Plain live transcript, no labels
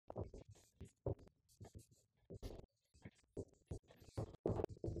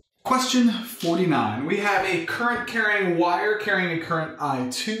Question 49. We have a current carrying wire carrying a current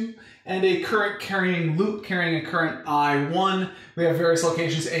I2 and a current carrying loop carrying a current I1. We have various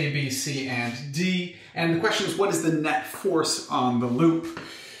locations A, B, C, and D. And the question is, what is the net force on the loop?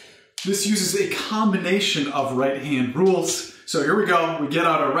 This uses a combination of right-hand rules. So here we go. We get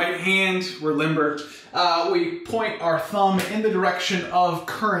out our right hand. We're limber. We point our thumb in the direction of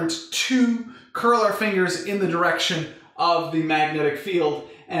current 2, curl our fingers in the direction of the magnetic field,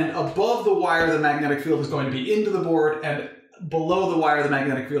 and above the wire the magnetic field is going to be into the board, and below the wire the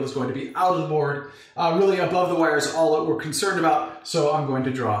magnetic field is going to be out of the board. Really above the wire is all that we're concerned about, so I'm going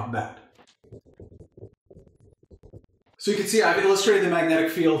to draw that. So you can see I've illustrated the magnetic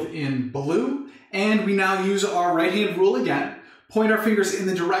field in blue, and we now use our right hand rule again. Point our fingers in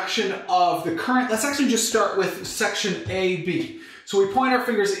the direction of the current. Let's actually just start with section AB. So we point our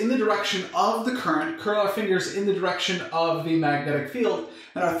fingers in the direction of the current, curl our fingers in the direction of the magnetic field,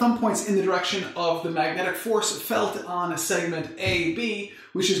 and our thumb points in the direction of the magnetic force felt on segment AB,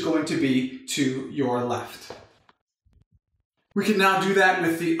 which is going to be to your left. We can now do that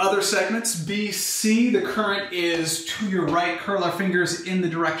with the other segments. BC, the current is to your right. Curl our fingers in the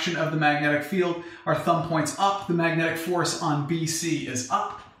direction of the magnetic field. Our thumb points up. The magnetic force on BC is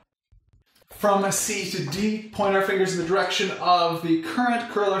up. From C to D, point our fingers in the direction of the current.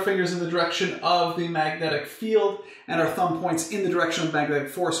 Curl our fingers in the direction of the magnetic field. And our thumb points in the direction of the magnetic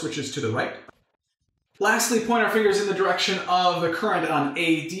force, which is to the right. Lastly, point our fingers in the direction of the current on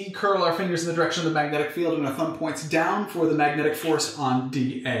AD, curl our fingers in the direction of the magnetic field, and our thumb points down for the magnetic force on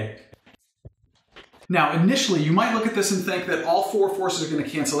DA. Now, initially, you might look at this and think that all four forces are going to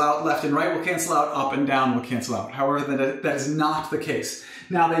cancel out. Left and right will cancel out, up and down will cancel out. However, that is not the case.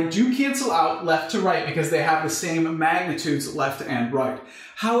 Now, they do cancel out left to right because they have the same magnitudes left and right.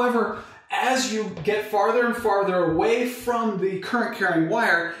 However, as you get farther and farther away from the current carrying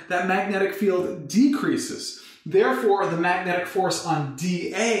wire, that magnetic field decreases. Therefore, the magnetic force on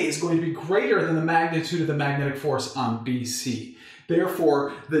DA is going to be greater than the magnitude of the magnetic force on BC.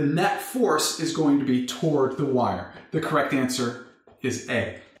 Therefore, the net force is going to be toward the wire. The correct answer is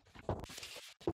A.